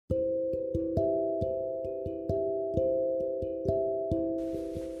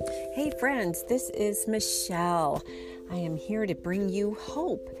Hey friends, this is Michelle. I am here to bring you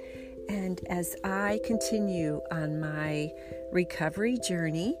hope. And as I continue on my recovery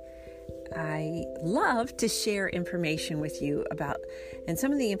journey, I love to share information with you about, and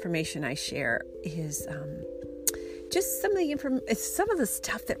some of the information I share is just some of the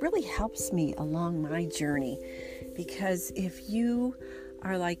stuff that really helps me along my journey. Because if you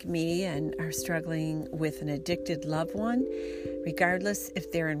are like me and are struggling with an addicted loved one, regardless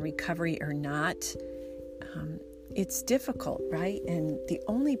if they're in recovery or not, it's difficult, right? And the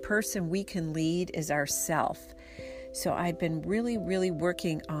only person we can lead is ourself. So I've been really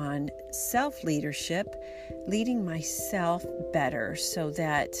working on self-leadership, leading myself better so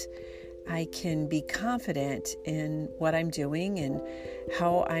that I can be confident in what I'm doing and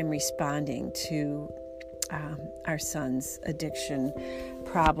how I'm responding to our son's addiction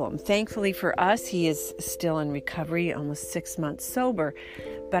problem. Thankfully for us, he is still in recovery, almost 6 months sober,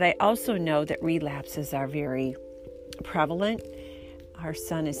 but I also know that relapses are very prevalent. Our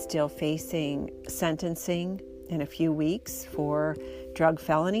son is still facing sentencing in a few weeks for drug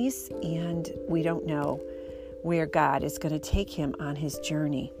felonies, and we don't know where God is going to take him on his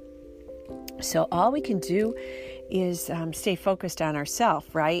journey. So all we can do is stay focused on ourselves,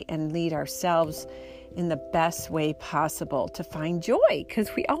 right? And lead ourselves in the best way possible to find joy, because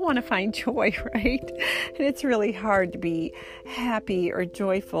we all want to find joy, right? And it's really hard to be happy or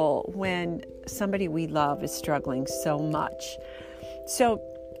joyful when somebody we love is struggling so much. So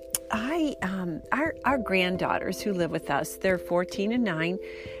our granddaughters who live with us, they're 14 and 9,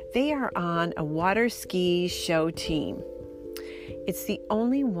 they are on a water ski show team. It's the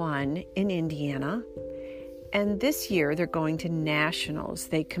only one in Indiana. And this year, they're going to nationals.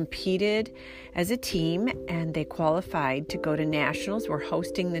 They competed as a team, and they qualified to go to nationals. We're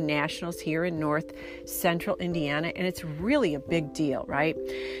hosting the nationals here in North Central Indiana, and it's really a big deal, right?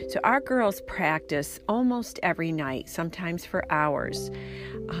 So our girls practice almost every night, sometimes for hours.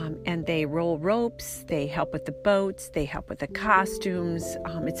 And they roll ropes, they help with the boats, they help with the costumes.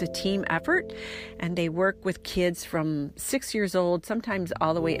 It's a team effort, and they work with kids from 6 years old, sometimes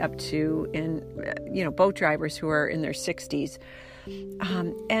all the way up to, boat drivers who are in their 60s.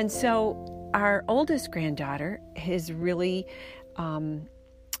 And so our oldest granddaughter is really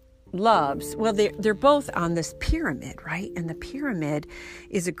loves, well, they're both on this pyramid, right? And the pyramid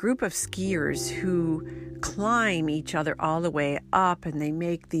is a group of skiers who climb each other all the way up, and they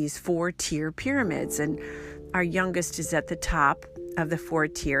make these 4-tier pyramids. And our youngest is at the top of the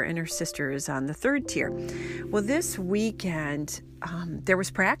 4th tier, and her sister is on the 3rd tier. Well, this weekend, there was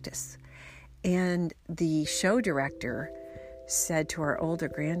practice. And the show director said to our older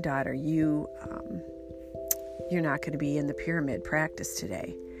granddaughter, you're not going to be in the pyramid practice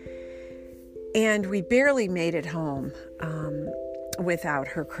today. And we barely made it home without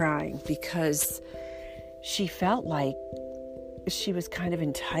her crying, because she felt like she was kind of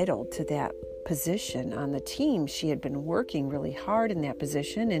entitled to that position on the team. She had been working really hard in that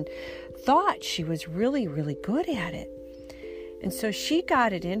position and thought she was really good at it. And so she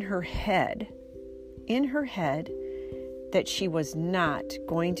got it in her head that she was not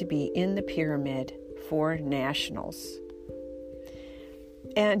going to be in the pyramid for nationals.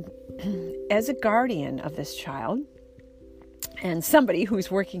 And as a guardian of this child and somebody who's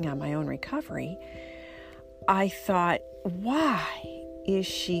working on my own recovery, I thought, why is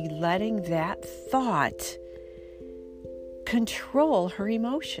she letting that thought control her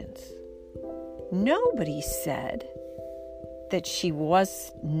emotions? Nobody said that she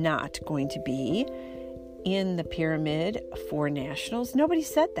was not going to be in the pyramid for nationals. Nobody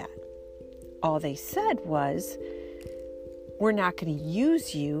said that. All they said was, we're not going to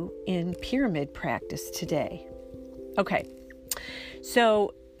use you in pyramid practice today. Okay,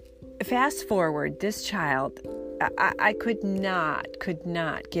 so fast forward, this child, I could not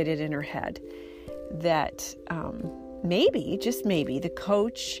get it in her head that maybe, just maybe, the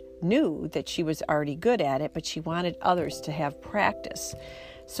coach knew that she was already good at it, but she wanted others to have practice.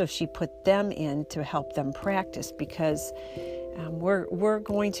 So she put them in to help them practice, because we're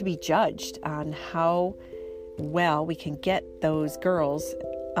going to be judged on how well we can get those girls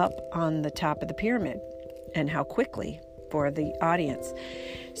up on the top of the pyramid and how quickly for the audience.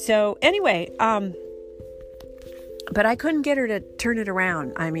 So anyway, but I couldn't get her to turn it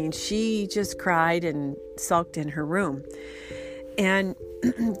around. I mean, she just cried and sulked in her room. And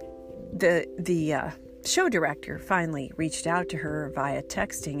the show director finally reached out to her via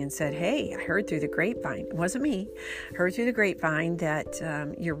texting and said, hey, I heard through the grapevine, it wasn't me, heard through the grapevine that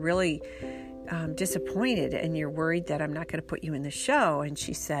you're really disappointed and you're worried that I'm not going to put you in the show. And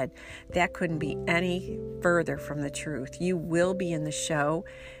she said, that couldn't be any further from the truth. You will be in the show.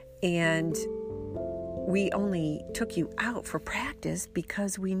 And we only took you out for practice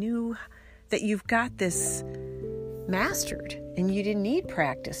because we knew that you've got this mastered and you didn't need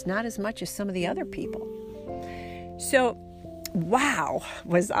practice, not as much as some of the other people. So, wow,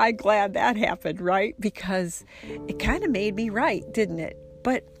 was I glad that happened, right? Because it kind of made me right, didn't it?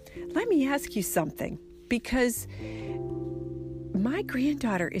 But let me ask you something, because my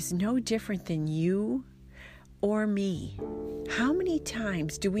granddaughter is no different than you or me. How many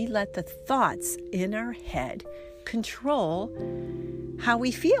times do we let the thoughts in our head control how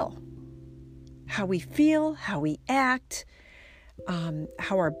we feel? How we feel, how we act,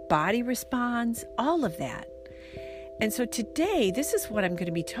 how our body responds, all of that. And so today, this is what I'm going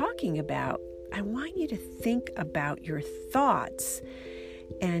to be talking about. I want you to think about your thoughts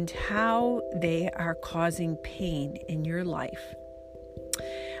and how they are causing pain in your life.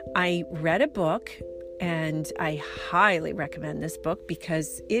 I read a book, and I highly recommend this book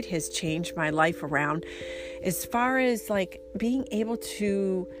because it has changed my life around as far as like being able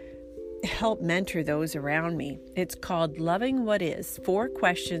to help mentor those around me. It's called Loving What Is: 4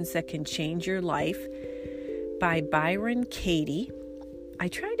 Questions That Can Change Your Life by Byron Katie. I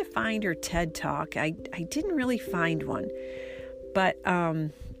tried to find her TED Talk. I didn't really find one, but I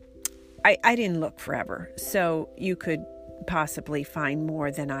didn't look forever. So you could possibly find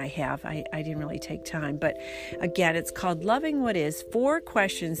more than I have. I didn't really take time. But again, it's called Loving What Is: 4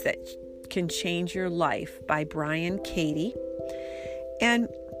 Questions That Can Change Your Life by Byron Katie. And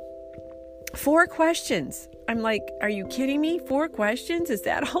 4 questions. I'm like, are you kidding me? 4 questions? Is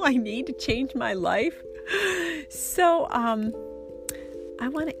that all I need to change my life? So, I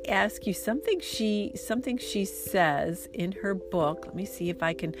want to ask you something she says in her book. Let me see if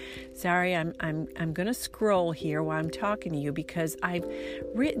I can. Sorry, I'm going to scroll here while I'm talking to you because I've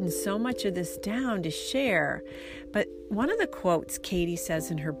written so much of this down to share. But one of the quotes Katie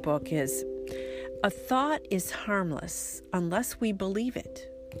says in her book is, "A thought is harmless unless we believe it.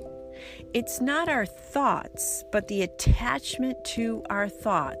 It's not our thoughts, but the attachment to our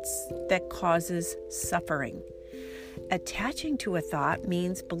thoughts that causes suffering." Attaching to a thought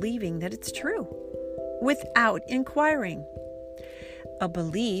means believing that it's true without inquiring. A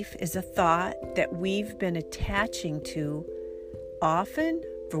belief is a thought that we've been attaching to, often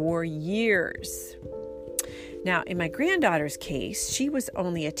for years. Now, in my granddaughter's case, she was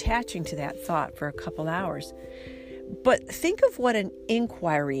only attaching to that thought for a couple hours. But think of what an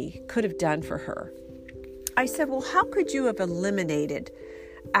inquiry could have done for her. I said, well, how could you have eliminated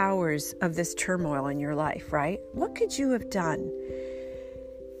hours of this turmoil in your life, right? What could you have done?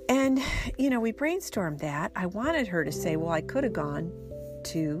 And, we brainstormed that. I wanted her to say, well, I could have gone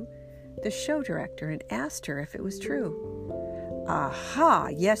to the show director and asked her if it was true. Aha,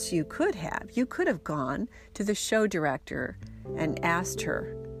 yes, you could have. You could have gone to the show director and asked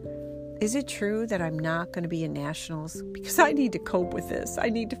her, is it true that I'm not going to be in nationals? Because I need to cope with this. I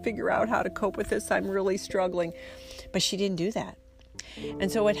need to figure out how to cope with this. I'm really struggling. But she didn't do that.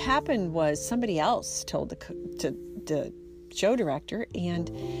 And so what happened was somebody else told the show director, and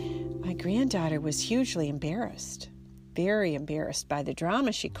my granddaughter was hugely embarrassed, very embarrassed by the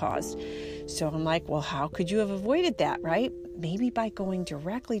drama she caused. So I'm like, well, how could you have avoided that, right? Maybe by going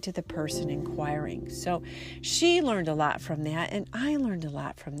directly to the person inquiring. So she learned a lot from that, and I learned a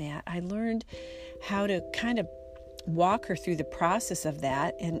lot from that. I learned how to kind of walk her through the process of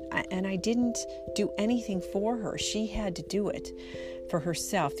that, and I didn't do anything for her. She had to do it for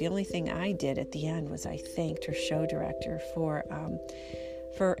herself. The only thing I did at the end was I thanked her show director for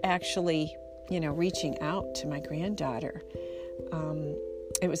actually, reaching out to my granddaughter.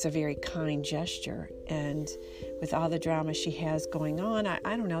 It was a very kind gesture, and with all the drama she has going on,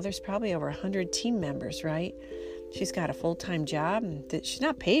 I don't know, there's probably over 100 team members, right? She's got a full-time job, and she's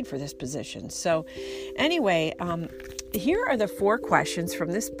not paid for this position. So anyway, here are the 4 questions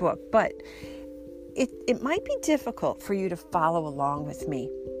from this book, but it might be difficult for you to follow along with me.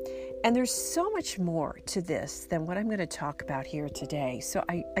 And there's so much more to this than what I'm going to talk about here today. So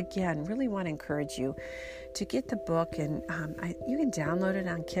I, again, really want to encourage you to get the book, and you can download it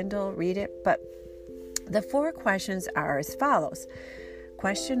on Kindle, read it. But the 4 questions are as follows.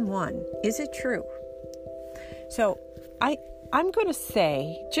 Question 1, is it true? So I'm going to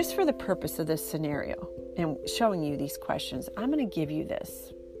say, just for the purpose of this scenario and showing you these questions, I'm going to give you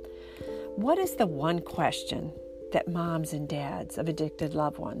this. What is the one question that moms and dads of addicted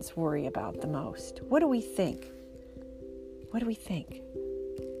loved ones worry about the most? What do we think? What do we think?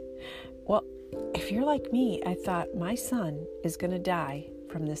 Well, if you're like me, I thought my son is going to die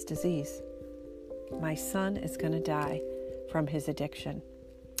from this disease. My son is going to die from his addiction.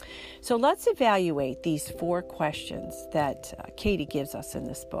 So let's evaluate these 4 questions that Katie gives us in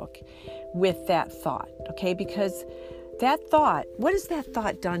this book with that thought, okay? Because that thought, what has that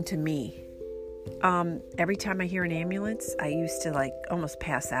thought done to me? Every time I hear an ambulance, I used to almost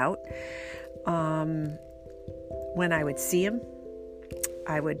pass out. When I would see him,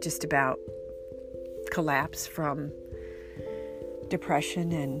 I would just about collapse from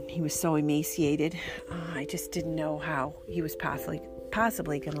depression, and he was so emaciated. I just didn't know how he was possibly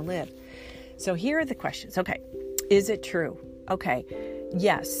going to live. So here are the questions. Okay, is it true? Okay,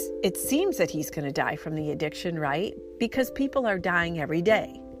 yes, it seems that he's going to die from the addiction, right? Because people are dying every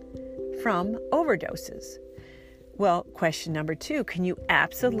day from overdoses. Well, question number 2, can you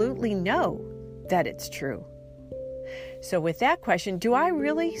absolutely know that it's true? So with that question, do I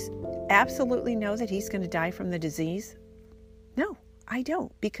really absolutely know that he's going to die from the disease? No, I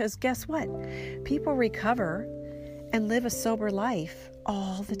don't, because guess what? People recover and live a sober life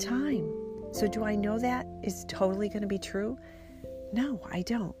all the time. So do I know that is totally going to be true? No, I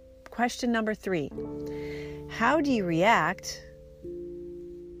don't. Question number 3, how do you react?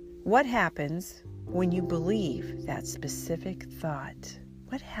 What happens when you believe that specific thought?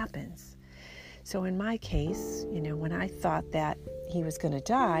 What happens? So in my case, when I thought that he was going to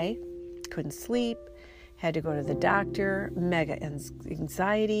die, couldn't sleep, had to go to the doctor, mega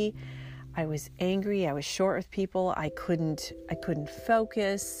anxiety. I was angry. I was short with people. I couldn't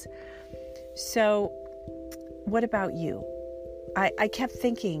focus. So what about you? I kept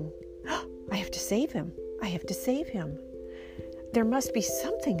thinking, oh, I have to save him. I have to save him. There must be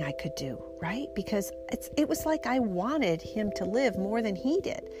something I could do, right? Because it was like I wanted him to live more than he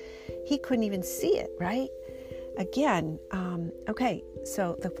did. He couldn't even see it, right? Again, okay,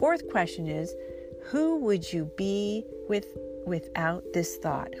 so the 4th question is, who would you be without this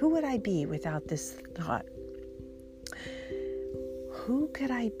thought? Who would I be without this thought? Who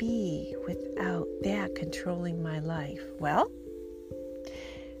could I be without that controlling my life? Well,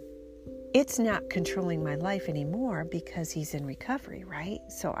 it's not controlling my life anymore because he's in recovery, right?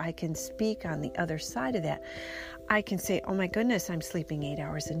 So I can speak on the other side of that. I can say, oh my goodness, I'm sleeping 8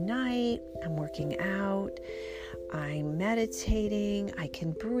 hours a night. I'm working out. I'm meditating. I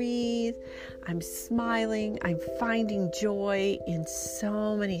can breathe. I'm smiling. I'm finding joy in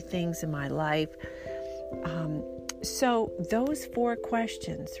so many things in my life. So those 4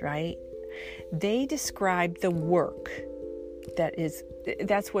 questions, right? They describe the work.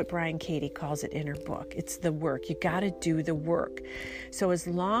 That's what Byron Katie calls it in her book. It's the work. You got to do the work. So as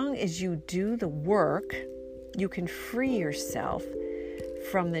long as you do the work, you can free yourself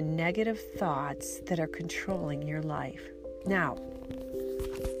from the negative thoughts that are controlling your life. Now,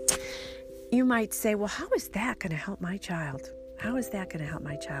 you might say, well, how is that going to help my child? How is that going to help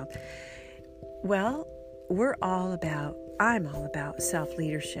my child? Well, I'm all about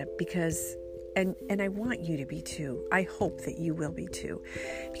self-leadership because And I want you to be too. I hope that you will be too.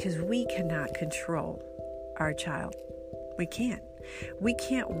 Because we cannot control our child. We can't. We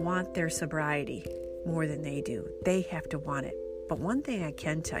can't want their sobriety more than they do. They have to want it. But one thing I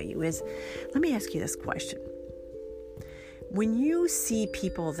can tell you is, let me ask you this question. When you see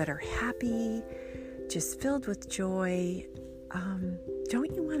people that are happy, just filled with joy,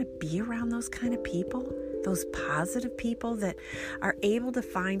 don't you want to be around those kind of people? Those positive people that are able to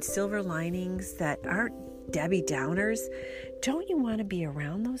find silver linings, that aren't Debbie Downers. Don't you want to be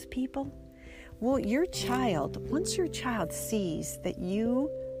around those people? Well, once your child sees that you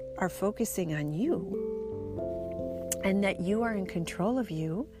are focusing on you and that you are in control of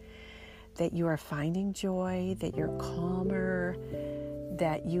you, that you are finding joy, that you're calmer,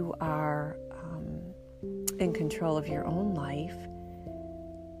 that you are in control of your own life,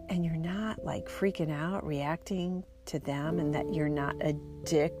 and you're not freaking out, reacting to them, and that you're not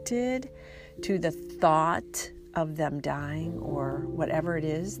addicted to the thought of them dying or whatever it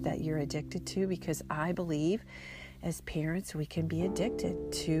is that you're addicted to, because I believe as parents we can be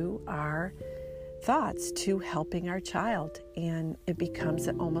addicted to our thoughts, to helping our child, and it becomes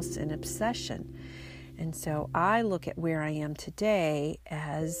almost an obsession. And so I look at where I am today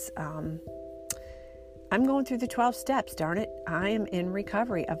as I'm going through the 12 steps, darn it. I am in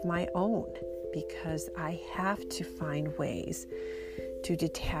recovery of my own because I have to find ways to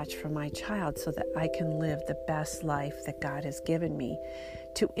detach from my child so that I can live the best life that God has given me,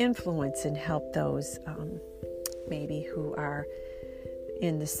 to influence and help those maybe who are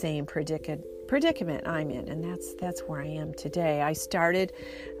in the same predicament I'm in, and that's where I am today. I started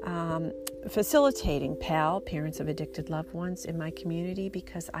facilitating parents of addicted loved ones in my community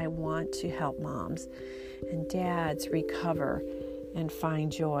because I want to help moms and dads recover and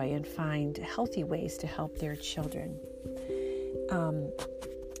find joy and find healthy ways to help their children.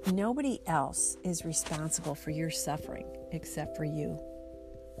 Nobody else is responsible for your suffering except for you.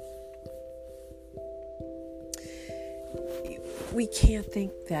 We can't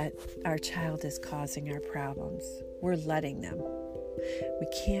think that our child is causing our problems. We're letting them. We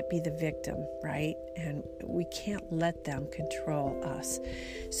can't be the victim, right? And we can't let them control us.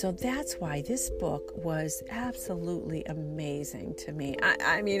 So that's why this book was absolutely amazing to me.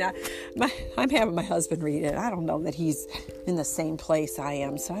 I'm having my husband read it. I don't know that he's in the same place I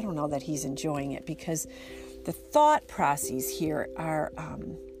am, so I don't know that he's enjoying it, because the thought processes here are,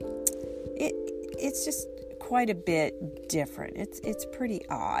 it's just quite a bit different. It's pretty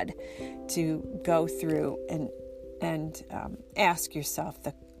odd to go through and ask yourself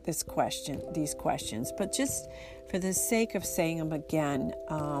these questions. But just for the sake of saying them again,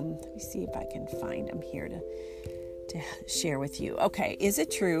 let me see if I can find them here to share with you. Okay, is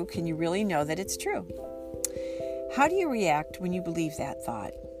it true? Can you really know that it's true? How do you react when you believe that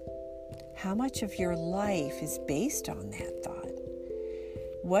thought? How much of your life is based on that thought?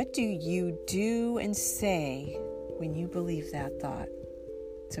 What do you do and say when you believe that thought?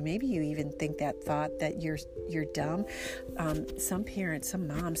 So maybe you even think that thought that you're dumb. Some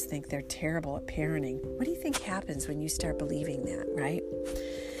moms think they're terrible at parenting. What do you think happens when you start believing that, right?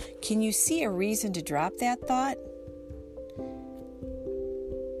 Can you see a reason to drop that thought?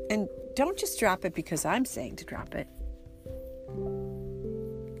 And don't just drop it because I'm saying to drop it.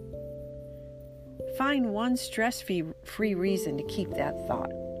 Find one stress-free reason to keep that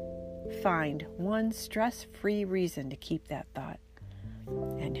thought. Find one stress-free reason to keep that thought.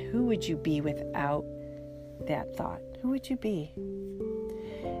 And who would you be without that thought? Who would you be?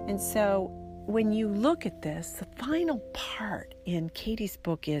 And so when you look at this, the final part in Katie's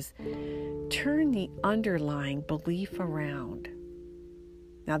book is turn the underlying belief around.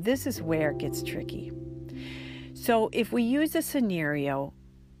 Now, this is where it gets tricky. So if we use a scenario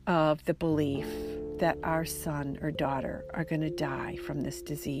of the belief that our son or daughter are going to die from this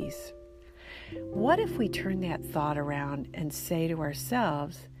disease, what if we turn that thought around and say to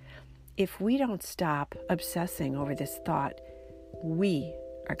ourselves, if we don't stop obsessing over this thought, we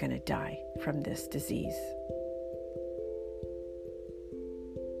are going to die from this disease?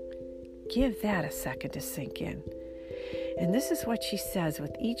 Give that a second to sink in. And this is what she says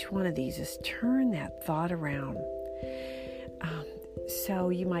with each one of these, is turn that thought around. So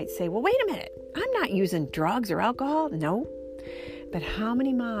you might say, well, wait a minute. I'm not using drugs or alcohol. No. But how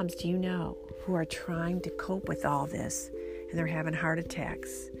many moms do you know who are trying to cope with all this, and they're having heart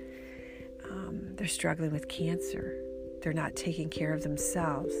attacks? They're struggling with cancer. They're not taking care of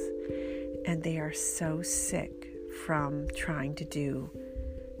themselves. And they are so sick from trying to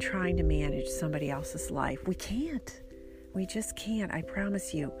manage somebody else's life. We can't. We just can't. I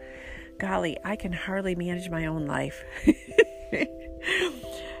promise you. Golly, I can hardly manage my own life.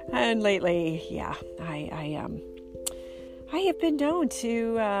 And lately, yeah, I have been known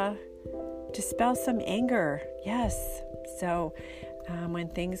to dispel some anger. Yes. So when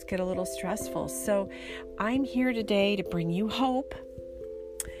things get a little stressful. So I'm here today to bring you hope.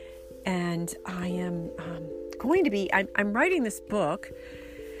 And I am I'm writing this book,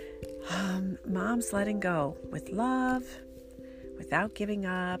 Mom's Letting Go with Love, Without Giving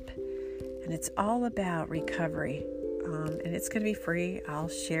Up. And it's all about recovery. And it's going to be free. I'll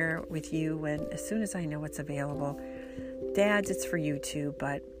share with you as soon as I know it's available. Dads, it's for you too,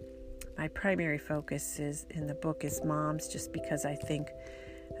 but my primary focus in the book is moms, just because I think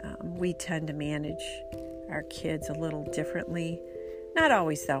we tend to manage our kids a little differently. Not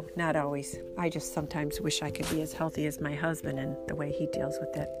always, though. Not always. I just sometimes wish I could be as healthy as my husband and the way he deals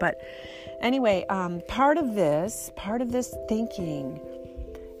with it. But anyway, part of this thinking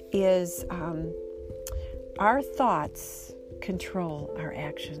is our thoughts control our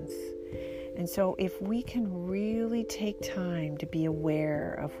actions. And so if we can really take time to be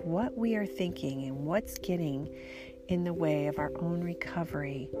aware of what we are thinking and what's getting in the way of our own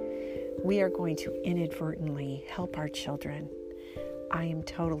recovery, we are going to inadvertently help our children. I am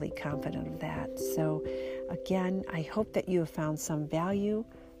totally confident of that. So again, I hope that you have found some value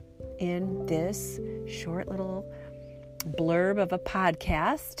in this short little blurb of a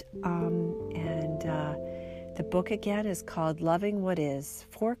podcast. The book again is called Loving What Is,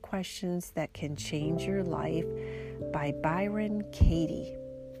 4 Questions That Can Change Your Life by Byron Katie.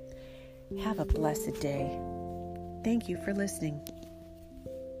 Have a blessed day. Thank you for listening.